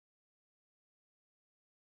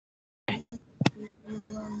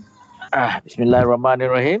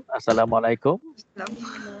Bismillahirrahmanirrahim. Assalamualaikum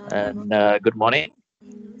and good morning.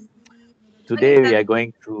 Today we are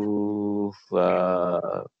going to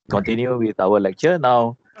continue with our lecture.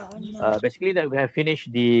 Now, basically that we have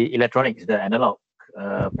finished the electronics, the analog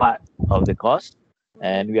part of the course,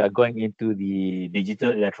 and we are going into the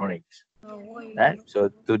digital electronics. Right?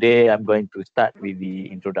 So today I'm going to start with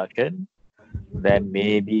the introduction. Then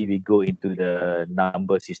maybe we go into the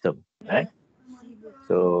number system. Right?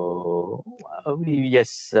 So we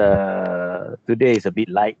just today is a bit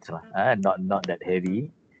light, not that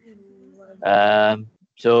heavy.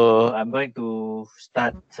 So I'm going to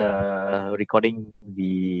start recording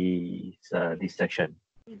this section.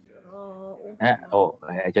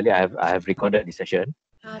 Actually, I have recorded this session,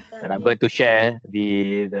 and I'm going to share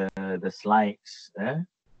the slides.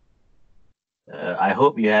 I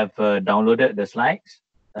hope you have downloaded the slides.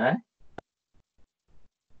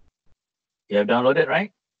 You have downloaded,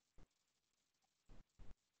 right?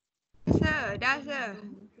 Sir.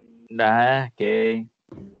 Dah, okay.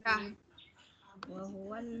 Dah.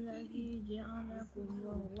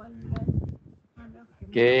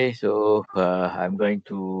 Okay, so I'm going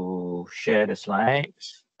to share the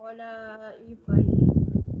slides.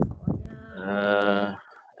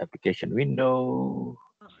 Application window,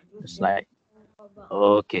 the slide.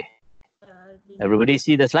 Okay. Everybody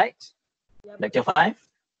see the slides? Lecture 5?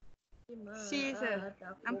 See, sir.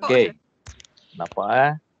 Nampak, Okay. sir.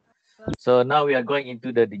 Nampak. So now we are going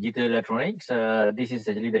into the digital electronics. This is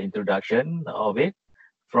actually the introduction of it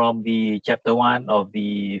from the chapter 1 of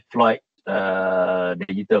the Floyd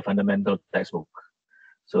digital fundamental textbook.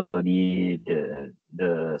 So the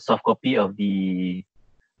soft copy of the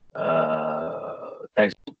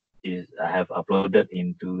textbook is I have uploaded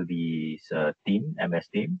into the team, MS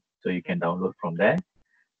Team, so you can download from there.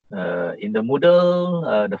 In the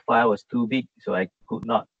Moodle, the file was too big, so I could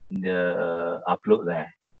not upload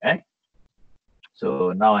there. Okay?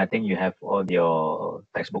 So now I think you have all your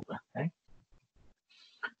textbook. Okay?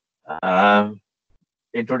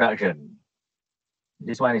 Introduction.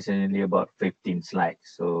 This one is only about 15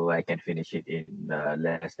 slides, so I can finish it in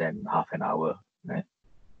less than half an hour. Right?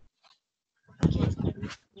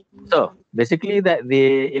 So basically, that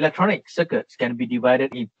the electronic circuits can be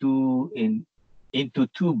divided into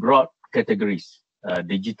two broad categories: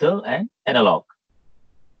 digital and analog.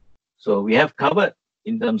 So we have covered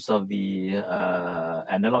in terms of the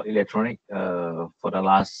analog electronic for the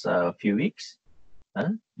last few weeks.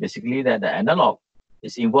 Basically, that the analog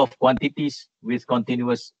is involved quantities with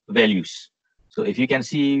continuous values. So if you can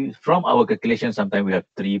see from our calculation, sometimes we have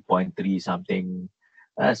 3.3 something,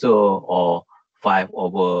 or 5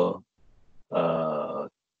 over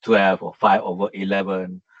 12 or 5 over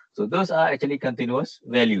 11. So those are actually continuous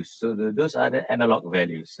values. So those are the analog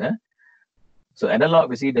values. So analog,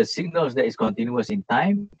 we see the signals that is continuous in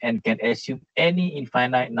time and can assume any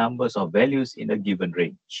infinite numbers of values in a given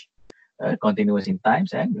range. Continuous in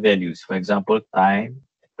times and values. For example, time,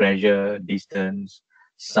 pressure, distance,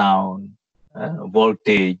 sound,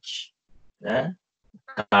 voltage,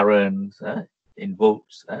 current, in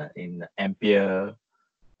volts, in ampere,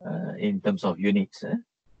 in terms of units.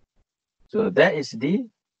 So that is the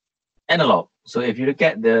analog. So if you look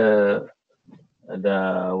at the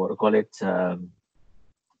what we call it,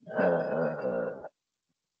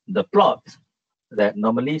 the plot, that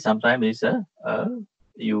normally sometimes is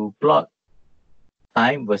you plot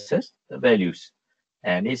time versus the values,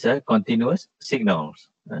 and it's a continuous signals,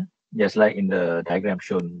 just like in the diagram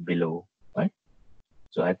shown below, right?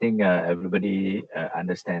 So I think everybody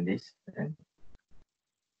understand this.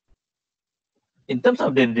 In terms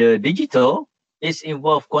of the digital, it's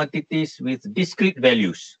involve quantities with discrete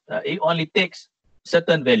values. It only takes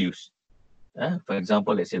certain values. For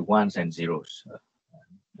example, let's say ones and zeros.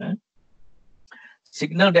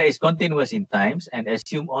 Signal that is continuous in times and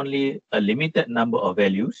assume only a limited number of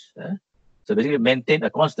values. So basically maintain a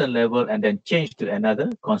constant level and then change to another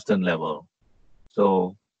constant level.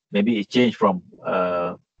 So maybe it changed from,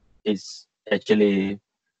 it's actually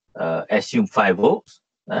assume 5 volts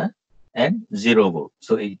and 0 volts.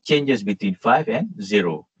 So it changes between 5 and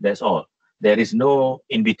 0. That's all. There is no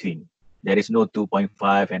in between. There is no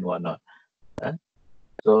 2.5 and whatnot.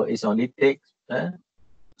 So it only takes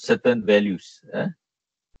certain values.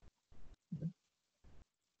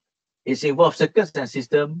 It involves circuits and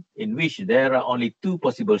systems in which there are only two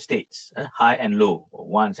possible states, high and low, or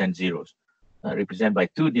ones and zeros, represented by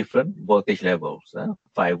two different voltage levels,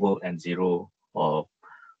 5 volt and 0, or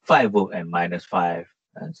 5 volt and -5.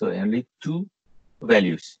 So only two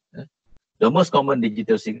values. The most common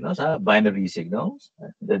digital signals are binary signals.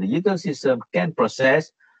 The digital system can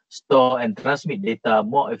process store and transmit data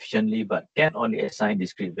more efficiently, but can only assign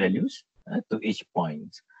discrete values to each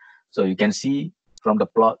point. So you can see from the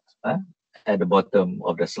plot at the bottom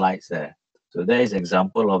of the slides there. So there is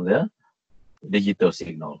example of the digital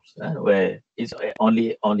signals where it's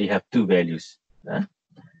only have two values.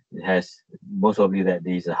 It has most probably that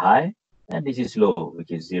this is a high and this is low,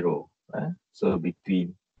 which is 0. So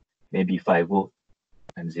between maybe 5 volt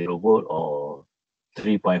and 0 volt, or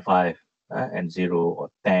 3.5 and 0, or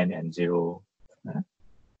 10 and 0.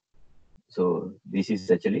 So this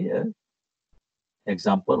is actually an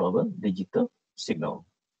example of a digital signal.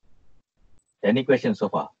 Any questions so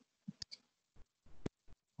far?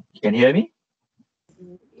 Can you hear me?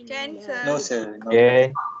 Can, sir. No, sir. No.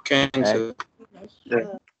 Okay. Can, sir.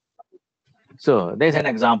 So there's an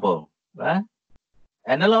example.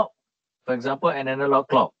 Analog, for example, an analog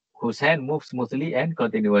clock whose hand moves smoothly and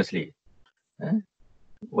continuously,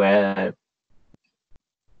 where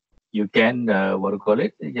you can, what do you call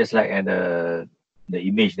it, just like at the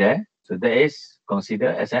image there. So that is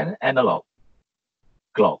considered as an analog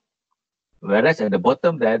clock. Whereas at the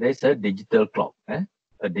bottom there is a digital clock.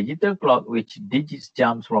 A digital clock which digits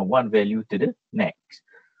jumps from one value to the next.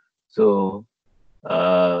 So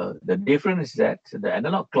the difference is that the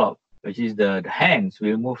analog clock, which is the hands,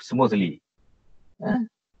 will move smoothly.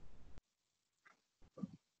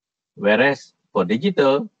 Whereas for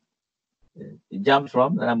digital, it jumps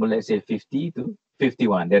from the number, let's say 50 to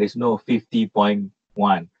 51. There is no 50.1,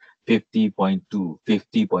 50.2,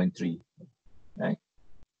 50.3, right?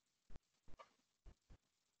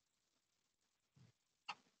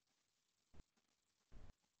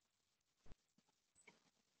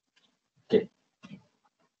 Okay.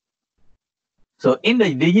 So in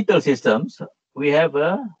the digital systems, we have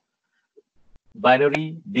a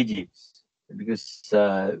binary digits because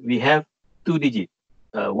we have two digits,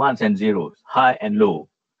 ones and zeros, high and low.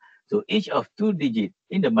 So each of two digits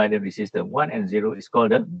in the binary system, 1 and 0, is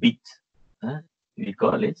called a bit. We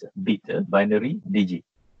call it bit, binary digit.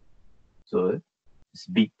 So it's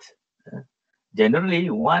bit. Generally,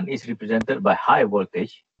 1 is represented by high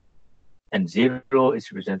voltage and 0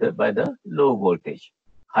 is represented by the low voltage.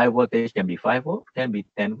 High voltage can be 5 volts, can be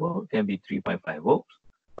 10 volts, can be 3.5 volts.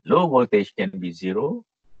 Low voltage can be 0,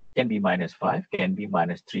 can be -5, can be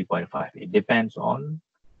 -3.5. It depends on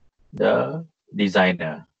the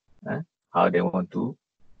designer, how they want to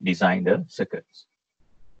design the circuits.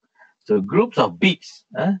 So groups of bits,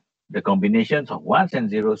 the combinations of ones and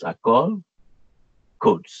zeros are called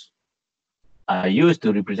codes, are used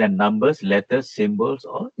to represent numbers, letters, symbols,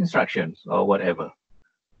 or instructions, or whatever.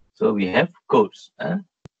 So we have codes.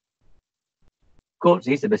 Codes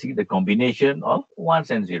is basically the combination of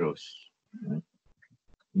ones and zeros.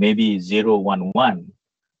 Maybe 011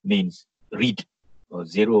 means read, or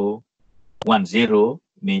 010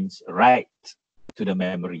 means write to the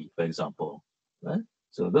memory, for example.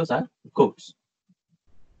 So those are codes.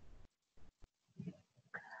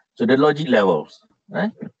 So the logic levels.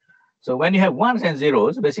 So when you have ones and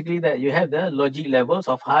zeros, basically that you have the logic levels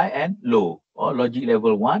of high and low, or logic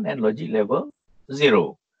level 1 and logic level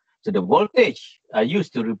 0. So the voltage are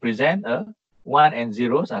used to represent 1 and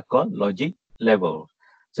zeros are called logic levels.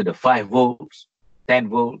 So the 5 volts, 10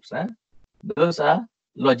 volts, those are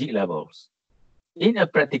logic levels. In a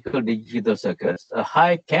practical digital circuit, a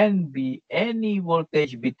high can be any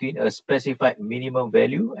voltage between a specified minimum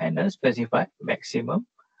value and a specified maximum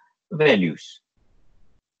values.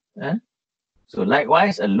 So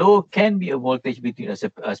likewise, a low can be a voltage between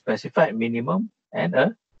a specified minimum and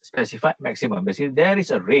a specified maximum. Basically, there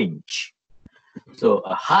is a range. So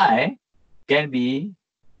a high can be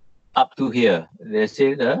up to here. Let's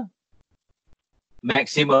say the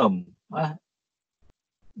maximum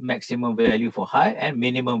value for high and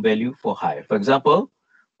minimum value for high. For example,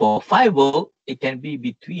 for 5 volt, it can be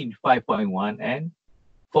between 5.1 and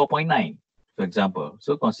 4.9, for example.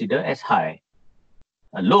 So consider as high.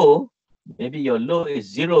 A low, maybe your low is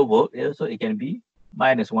 0 volt, so it can be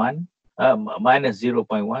minus 0.1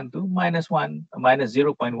 to minus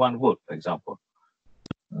 0.1 volt, for example.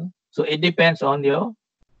 So it depends on your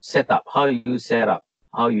setup, how you set up,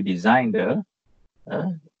 how you design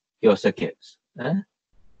your circuits.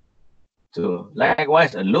 So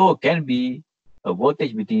likewise, a low can be a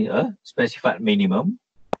voltage between a specified minimum,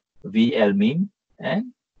 VL min,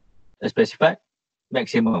 and a specified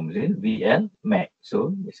maximum, VL max.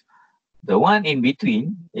 So the one in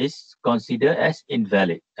between is considered as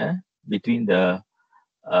invalid, between the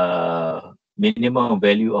minimum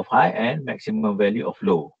value of high and maximum value of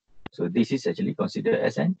low. So this is actually considered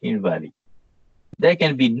as an invalid. There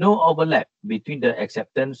can be no overlap between the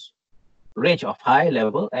acceptance range of high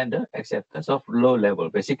level and the acceptance of low level.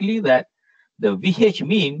 Basically that the VH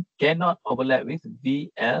mean cannot overlap with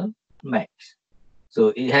VL max.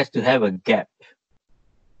 So it has to have a gap.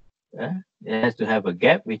 It has to have a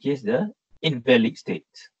gap, which is the invalid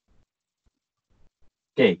state.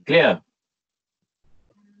 Okay, clear?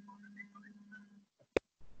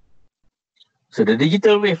 So the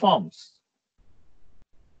digital waveforms.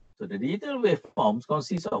 So the digital waveforms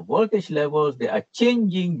consist of voltage levels that are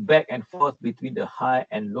changing back and forth between the high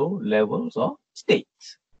and low levels of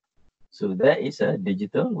states. So that is a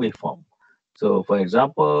digital waveform. So for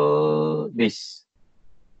example, this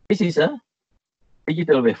is a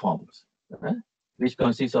digital waveforms, which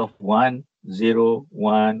consists of 1, 0,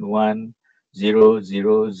 1, 1, 0,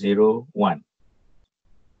 0, 0, 1.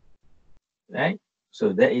 Right?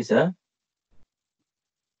 So that is a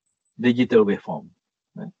digital waveform.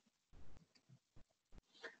 Right?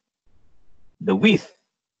 The width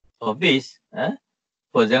of this,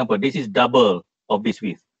 for example, this is double of this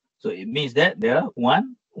width. So it means that there are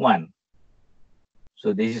 1, 1.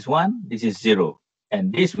 So this is 1, this is 0.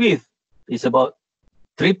 And this width is about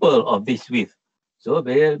triple of this width. So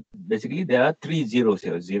basically there are 3 zeros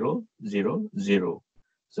here, 0, 0, 0.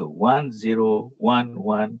 So 1, 0, 1,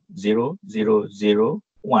 1, 0, 0, 0,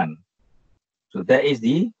 1. So that is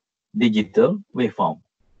the digital waveform.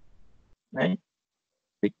 Right?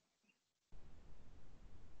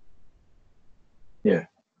 Here.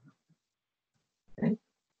 Right?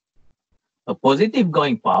 A positive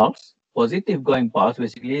going pulse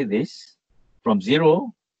basically this from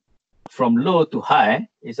low to high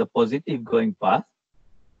is a positive going path.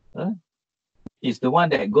 Is the one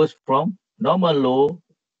that goes from normal low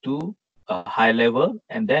to a high level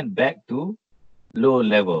and then back to low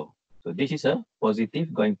level. So this is a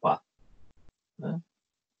positive going path.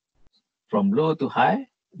 From low to high,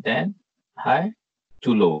 then high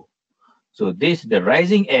to low. So the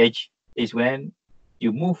rising edge is when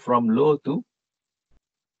you move from low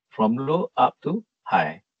up to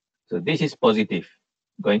high. So this is positive,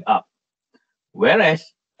 going up.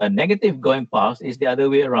 Whereas a negative going pulse is the other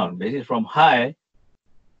way around. This is from high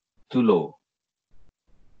to low.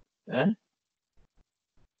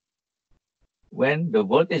 When the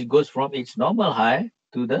voltage goes from its normal high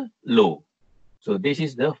to the low. So this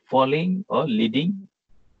is the falling or leading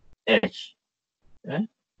edge.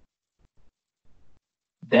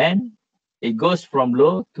 Then it goes from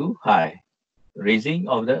low to high, raising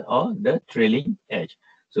of the trailing edge.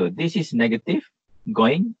 So this is negative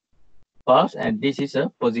going pulse, and this is a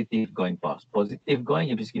positive going pulse. Positive going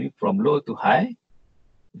is basically from low to high,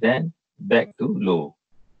 then back to low.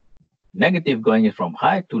 Negative going is from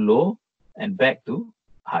high to low and back to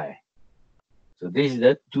high. So this is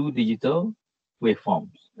the two digital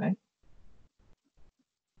waveforms, right?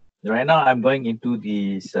 Right now I'm going into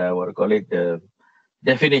these what I call it the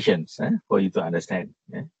definitions for you to understand.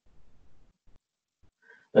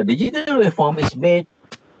 A digital waveform is made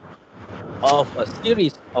of a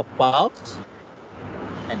series of pulses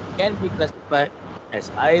and can be classified as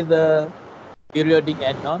either periodic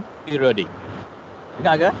and non-periodic.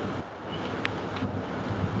 Dengar ke?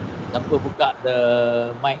 Siapa buka the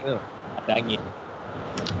mic tu? Ada angin.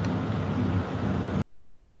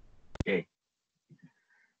 Okay.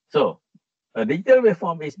 So, a digital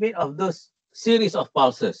waveform is made of those series of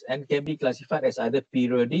pulses and can be classified as either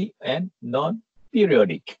periodic and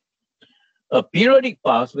non-periodic. A periodic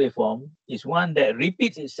pulse waveform is one that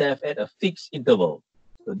repeats itself at a fixed interval.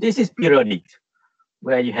 So this is periodic,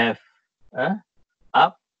 where you have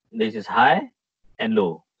up, this is high and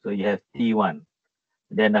low. So you have T1.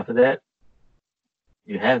 Then after that,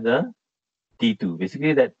 you have the T2.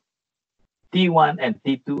 Basically that T1 and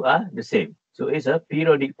T2 are the same. So it's a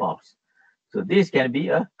periodic pulse. So this can be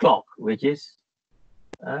a clock, which is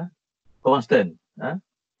constant.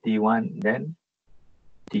 T1, then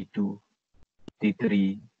T2,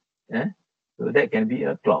 T3. So that can be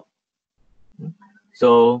a clock.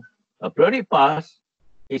 So a periodic pulse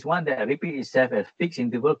is one that repeats itself at fixed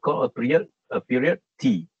interval called a period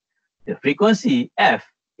T. The frequency F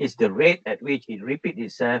is the rate at which it repeats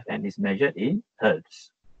itself and is measured in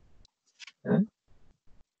hertz.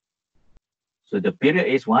 So the period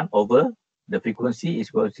is 1 over, the frequency is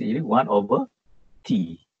equal to 1 over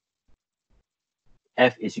T.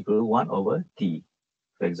 F is equal to 1 over T,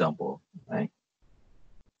 for example. Right?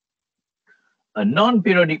 A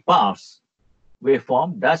non-periodic pulse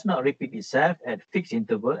waveform does not repeat itself at fixed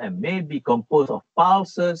interval and may be composed of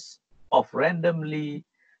pulses of randomly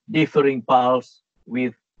differing pulse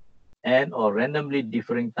with and or randomly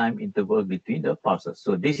differing time interval between the pulses.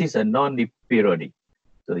 So this is a non-periodic.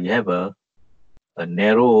 So you have a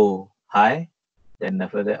narrow high, then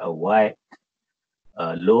after that a wide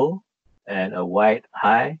low and a wide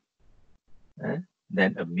high,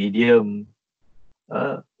 then a medium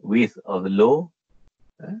width of the low,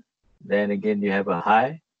 then again you have a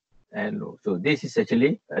high and low. So this is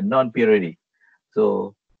actually a non-periodic.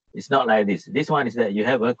 So it's not like this. This one is that you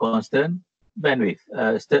have a constant bandwidth,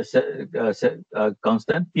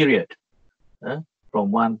 constant period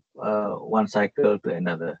from one cycle to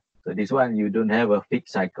another. So this one you don't have a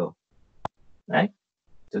fixed cycle, right?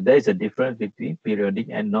 So there is a difference between periodic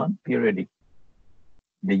and non-periodic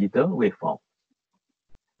digital waveform.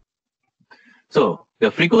 So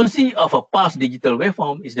the frequency of a pulse digital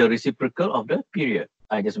waveform is the reciprocal of the period.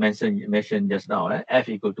 I just mentioned just now, F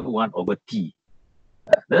equal to 1 over T.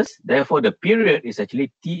 Thus, therefore, the period is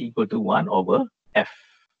actually T equal to 1 over F.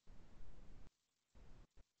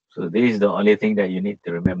 So this is the only thing that you need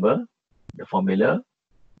to remember, the formula,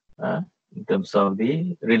 in terms of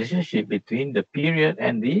the relationship between the period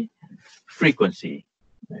and the frequency.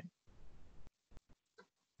 Right.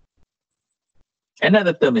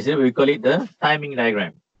 Another term is, we call it the timing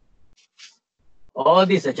diagram. All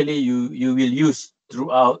this actually you will use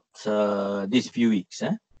throughout these few weeks.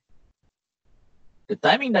 The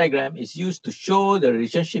timing diagram is used to show the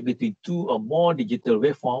relationship between two or more digital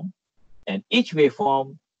waveforms, and each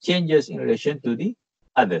waveform changes in relation to the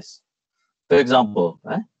others. For example,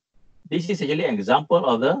 this is actually an example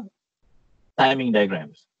of the timing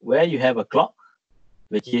diagrams, where you have a clock,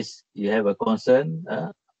 which is you have a constant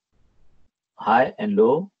high and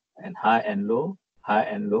low, and high and low, high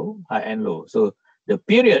and low, high and low. So the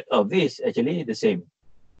period of this actually is the same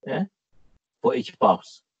for each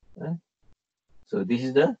pulse. So this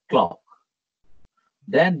is the clock.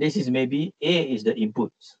 Then this is maybe A is the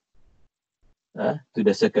input to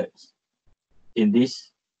the circuits in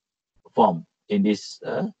this form, in this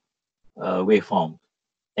waveform.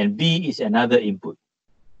 And B is another input.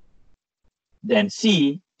 Then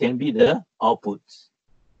C can be the outputs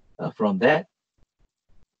from that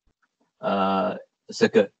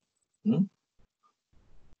circuit.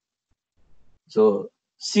 So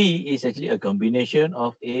C is actually a combination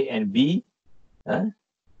of A and B,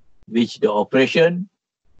 which the operation,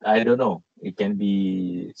 I don't know, it can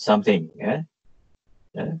be something,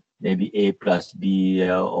 maybe A plus B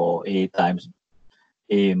or A times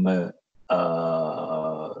A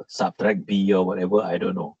subtract B or whatever, I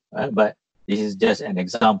don't know. But this is just an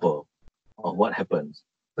example of what happens.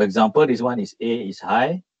 For example, this one is A is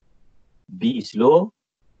high, B is low,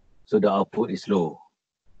 so the output is low.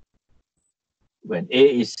 When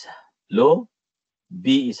A is low,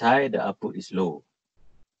 B is high, the output is low,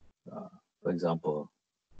 for example.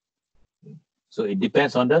 So it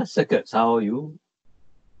depends on the circuits, how you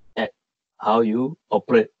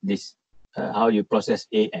operate this, how you process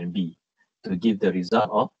A and B to give the result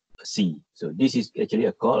of C. So this is actually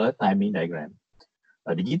called a timing diagram.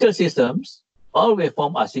 Digital systems, all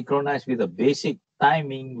waveforms are synchronized with a basic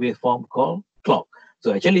timing waveform called clock.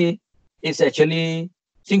 So actually, it's actually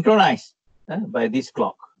synchronized by this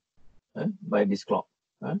clock,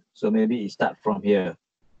 So maybe it starts from here.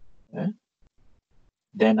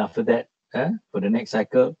 Then after that, for the next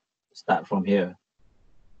cycle, start from here.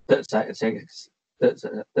 Third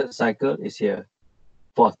cycle is here.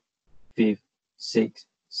 Fourth, fifth, sixth,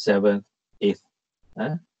 seventh, eighth.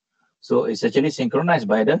 So it's actually synchronized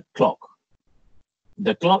by the clock.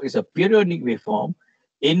 The clock is a periodic waveform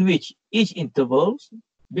in which each interval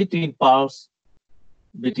between pulses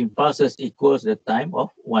equals the time of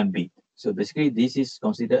 1 beat. So basically, this is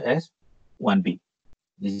considered as 1 beat.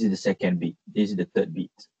 This is the second beat. This is the third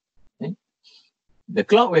beat. Okay? The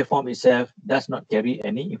clock waveform itself does not carry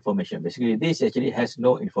any information. Basically, this actually has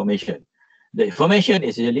no information. The information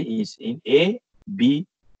essentially is in A, B,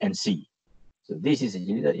 and C. So this is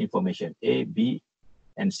actually the information, A, B,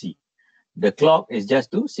 and C. The clock is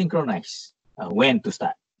just to synchronize when to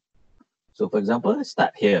start. So for example,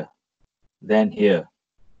 start here, then here,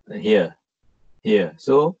 here, here.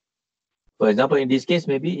 So for example, in this case,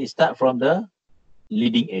 maybe it start from the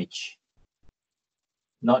leading edge,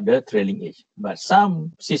 not the trailing edge. But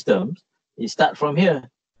some systems, it start from here,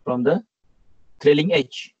 from the trailing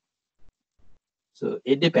edge. So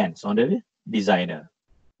it depends on the designer.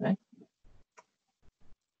 Right?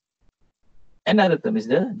 Another term is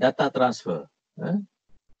the data transfer.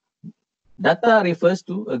 Data refers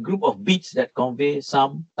to a group of bits that convey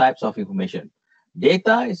some types of information.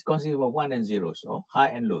 Data is consisting of 1 and 0s, or high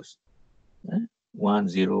and lows. 1,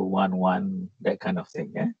 0, 1, 1, that kind of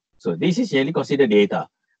thing. So this is really considered data.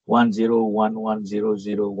 1, 0, 1, 1, 0,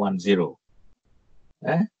 0, 1, 0.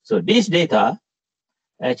 So this data,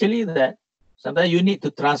 actually that sometimes you need to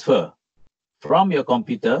transfer from your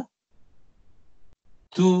computer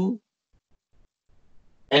to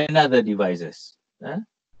another devices.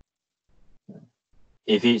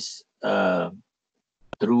 If it's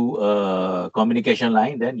through a communication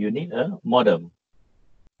line, then you need a modem.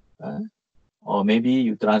 Or maybe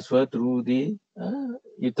you transfer through the,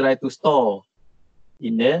 you try to store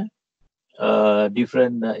in the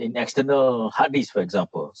different, in external hard disk, for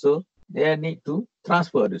example. So they need to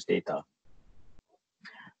transfer this data.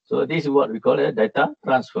 So this is what we call a data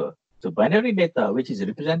transfer. So binary data, which is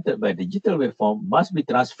represented by digital waveform, must be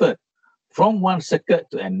transferred from one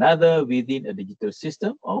circuit to another within a digital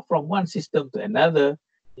system, or from one system to another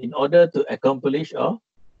in order to accomplish a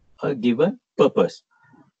given purpose.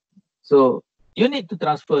 So you need to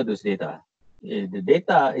transfer those data. The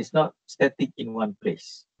data is not static in one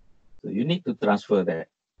place. So you need to transfer that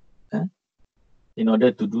in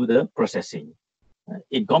order to do the processing.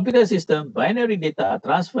 In computer system, binary data are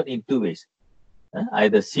transferred in two ways,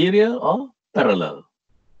 either serial or parallel.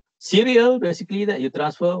 Serial, basically, that you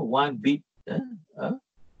transfer one bit at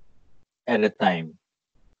a time.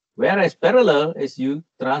 Whereas parallel is you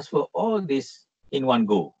transfer all this in one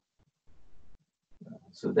go.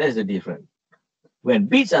 So that's the difference. When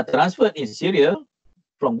bits are transferred in serial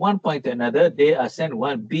from one point to another, they are sent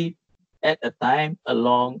one bit at a time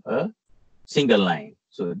along a single line.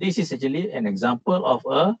 So this is actually an example of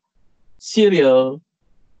a serial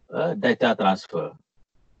data transfer,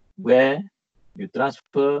 where you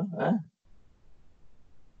transfer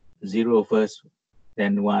 0 first,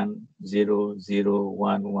 then 1, 0, 0,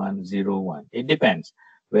 1, 1, 0, 1. It depends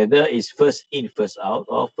whether it's first in, first out,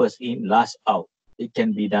 or first in, last out. It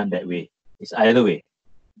can be done that way. It's either way.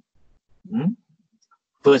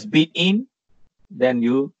 First bit in, then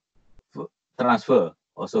you transfer,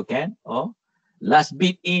 also can, or last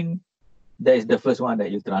bit in, that is the first one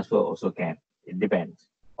that you transfer, also can. It depends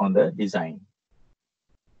on the design.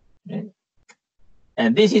 Okay.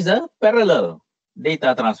 And this is a parallel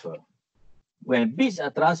data transfer. When bits are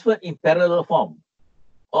transferred in parallel form,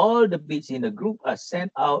 all the bits in the group are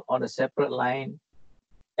sent out on a separate line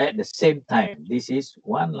at the same time. This is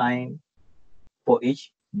one line for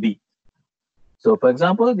each bit. So for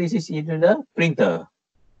example, this is into the printer.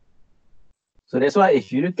 So that's why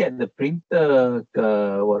if you look at the printer,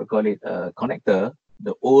 connector,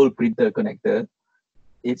 the old printer connector,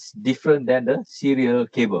 it's different than the serial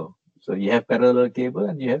cable. So you have parallel cable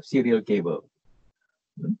and you have serial cable.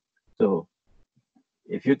 So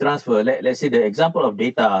if you transfer, let's say the example of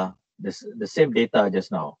data, the same data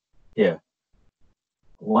just now, here,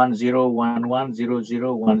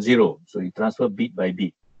 10110010. So you transfer bit by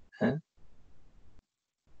bit.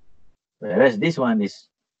 Whereas this one is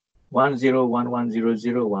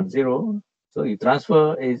 10110010. So you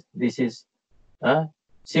transfer this is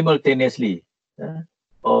simultaneously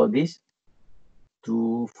all these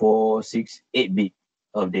 2, 4, 6, 8 bit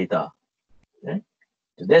of data. Okay?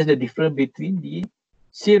 So that's the difference between the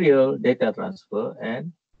serial data transfer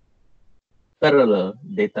and parallel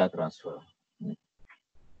data transfer.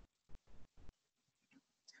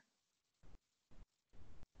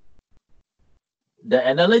 The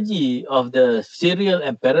analogy of the serial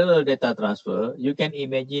and parallel data transfer, you can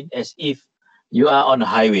imagine as if you are on a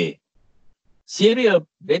highway. Serial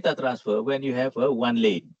data transfer, when you have a one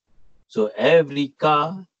lane. So every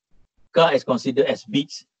car is considered as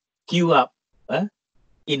bits queue up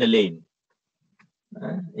in a lane,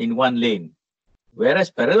 in one lane.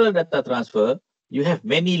 Whereas parallel data transfer, you have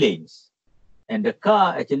many lanes, and the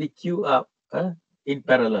car actually queue up in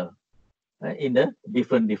parallel in the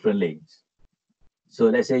different lanes. So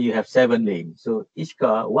let's say you have 7 lanes. So each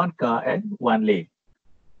car, one car and one lane.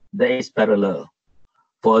 That is parallel.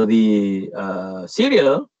 For the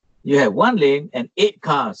serial, you have one lane and 8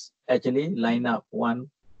 cars actually line up one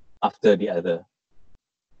after the other.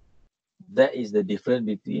 That is the difference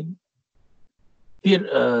between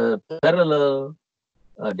parallel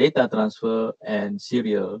data transfer and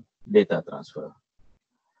serial data transfer.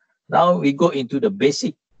 Now we go into the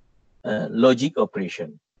basic logic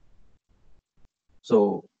operation.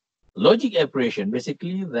 So logic operation,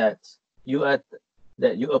 basically that you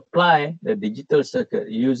apply the digital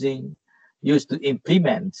circuit used to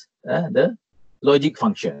implement the logic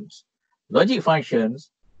functions. Logic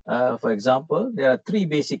functions, for example, there are 3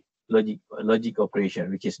 basic logic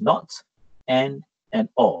operation, which is not, and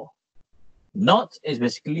or. Not is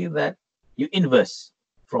basically that you inverse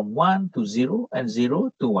from 1 to 0 and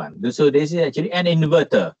 0 to 1. So this is actually an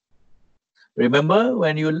inverter. Remember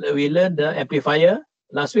when we learned the amplifier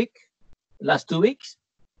last 2 weeks,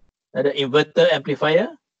 the inverter amplifier.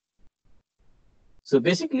 So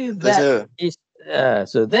basically that is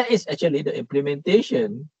actually the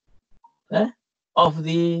implementation of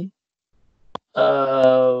the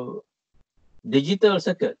digital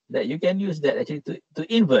circuit that you can use that actually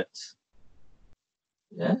to invert,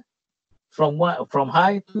 yeah, from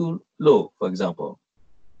high to low, for example.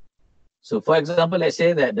 So for example, let's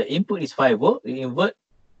say that the input is 5 volt, you invert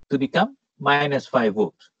to become minus 5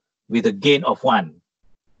 volts with a gain of 1.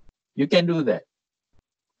 You can do that.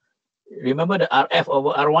 Remember the RF over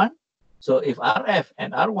R1? So if RF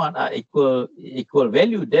and R1 are equal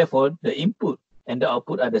value, therefore the input and the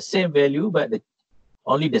output are the same value, but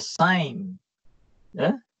only the sign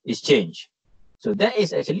is changed. So that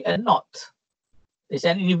is actually a NOT. It's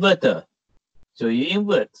an inverter. So you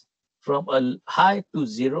invert from a high to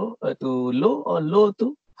zero, to low, or low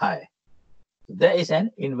to high. So that is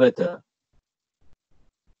an inverter.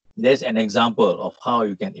 There's an example of how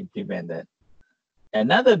you can implement that.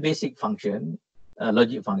 Another basic function,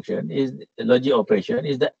 logic function, is logic operation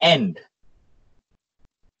is the AND.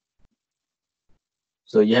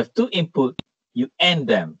 So you have two input, you AND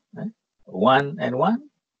them. 1 and 1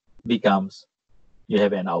 becomes, you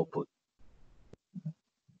have an output.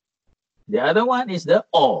 The other one is the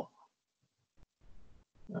OR.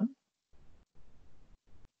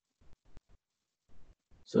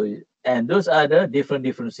 So, and those are the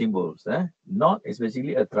different symbols. NOT is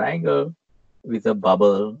basically a triangle with a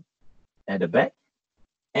bubble at the back,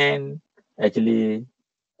 and actually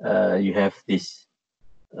you have this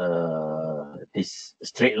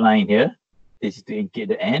straight line here. This is to indicate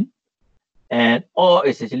the end, and OR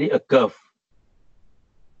is actually a curve.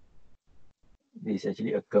 This is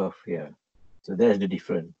actually a curve here. So that's the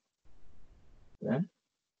difference.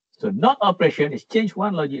 So NOT operation is change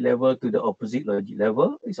one logic level to the opposite logic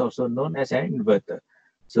level. It's also known as an inverter.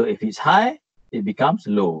 So if it's high, it becomes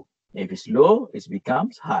low. If it's low, it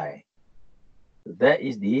becomes high. So that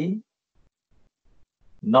is the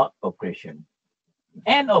NOT operation.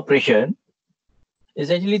 AND operation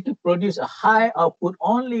is actually to produce a high output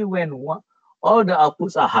only when all the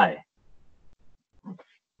outputs are high.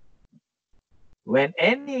 When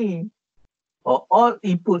any or all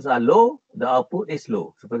inputs are low, the output is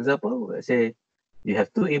low. So for example, let's say you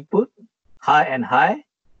have two input, high and high,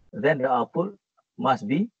 then the output must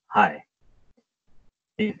be high.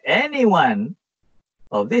 If any one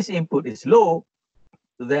of this input is low,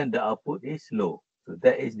 then the output is low. So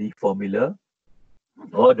that is the formula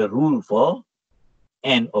or the rule for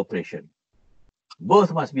AND operation.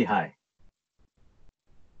 Both must be high.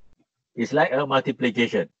 It's like a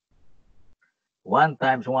multiplication. 1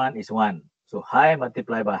 times 1 is 1. So high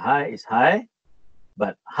multiplied by high is high,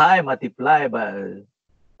 but high multiplied by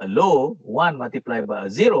a low, 1 multiplied by a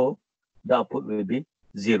 0, the output will be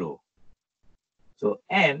 0. So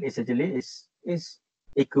AND essentially is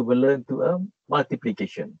equivalent to a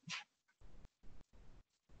multiplication.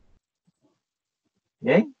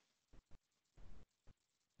 Okay?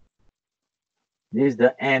 This is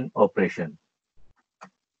the AND operation.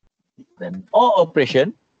 Then OR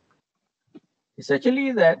operation is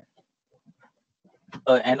actually that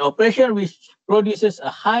an operation which produces a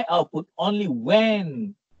high output only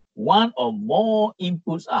when one or more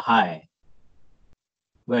inputs are high.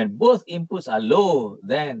 When both inputs are low,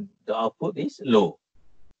 then the output is low.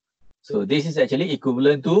 So this is actually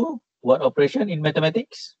equivalent to what operation in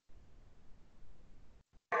mathematics?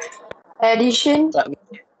 Addition.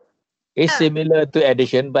 It's similar to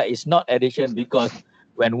addition, but it's not addition because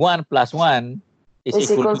when 1 plus 1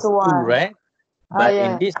 is equal to 2, right? But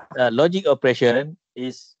in this logic operation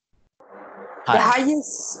is high.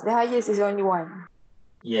 The highest is only 1.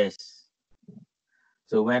 Yes.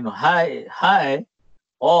 So when high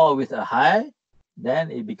or with a high,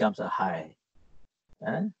 then it becomes a high.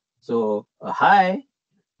 So a high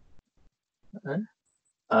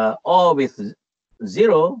or with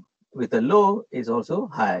 0 with a low is also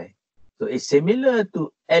high. So it's similar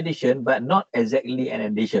to addition, but not exactly an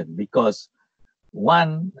addition, because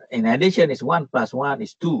 1 in addition is 1 plus 1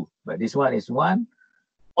 is 2, but this one is 1,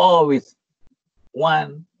 or with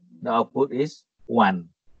 1, the output is 1,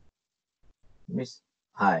 means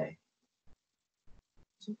high.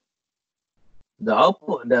 The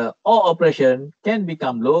output, the OR operation can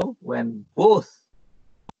become low when both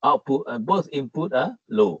input are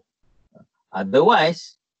low.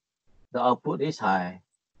 Otherwise, the output is high.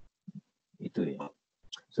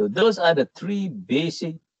 So those are the 3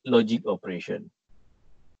 basic logic operation.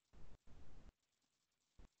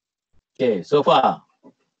 Okay, so far.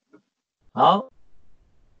 How?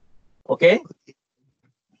 Okay?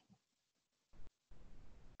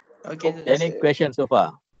 Okay. Any questions so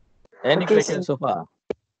far? Any questions so far?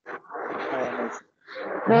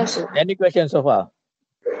 No, sir. Any questions so far?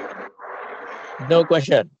 No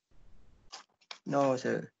question. No,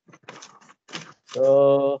 sir.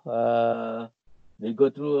 So We go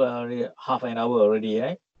through half an hour already,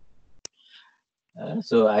 right?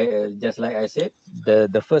 So I just like I said,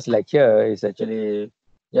 the first lecture is actually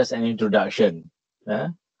just an introduction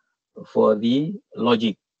for the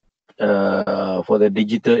logic for the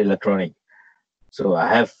digital electronic. So I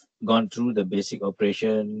have gone through the basic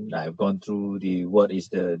operation. I've gone through the what is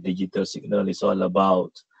the digital signal is all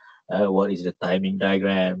about, what is the timing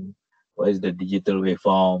diagram, what is the digital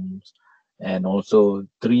waveforms, and also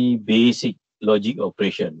three basic logic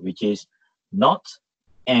operation, which is not,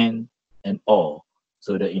 and or.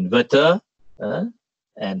 So the inverter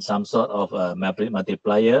and some sort of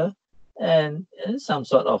multiplier and some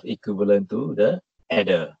sort of equivalent to the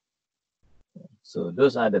adder. So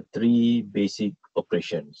those are the three basic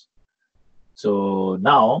operations. So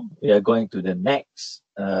now we are going to the next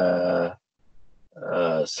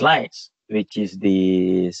slides, which is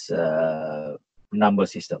this number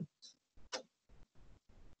system.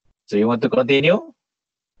 So you want to continue?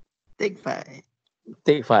 Take 5.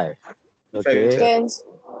 Take 5. Okay. Can.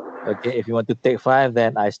 Okay. If you want to take 5,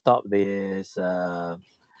 then I stop this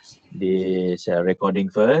recording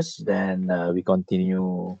first. Then we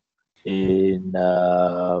continue in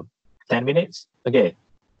 10 minutes. Okay.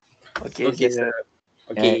 Okay, sir.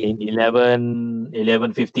 Okay. In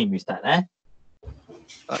 11:15 we start.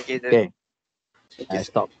 Okay, sir. Okay. I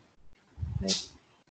stop. Next.